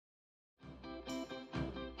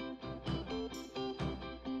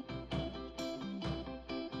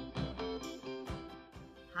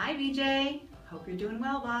Hi BJ, hope you're doing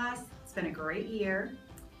well, boss. It's been a great year,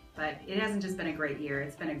 but it hasn't just been a great year,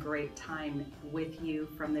 it's been a great time with you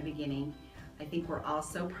from the beginning. I think we're all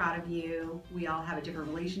so proud of you. We all have a different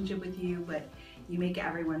relationship with you, but you make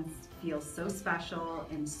everyone feel so special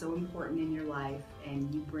and so important in your life,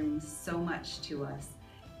 and you bring so much to us,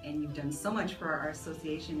 and you've done so much for our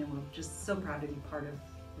association, and we're just so proud to be part of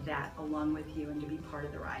that along with you and to be part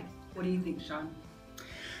of the ride. What do you think, Sean?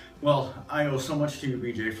 Well, I owe so much to you,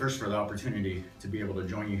 BJ, first for the opportunity to be able to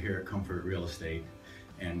join you here at Comfort Real Estate,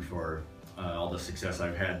 and for all the success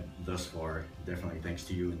I've had thus far. Definitely thanks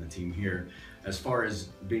to you and the team here. As far as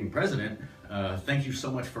being president, thank you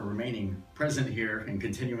so much for remaining present here and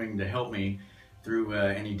continuing to help me through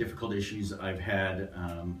any difficult issues I've had.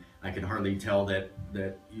 I can hardly tell that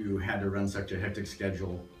you had to run such a hectic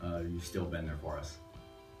schedule. You've still been there for us.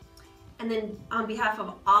 And then on behalf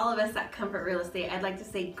of all of us at Comfort Real Estate, I'd like to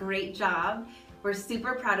say great job. We're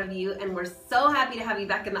super proud of you, and we're so happy to have you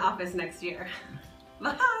back in the office next year.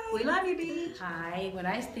 Bye. We love you, Beach. Hi, when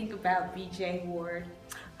I think about BJ Ward,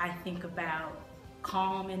 I think about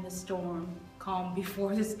calm in the storm, calm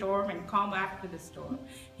before the storm, and calm after the storm.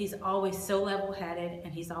 He's always so level-headed,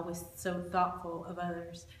 and he's always so thoughtful of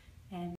others. And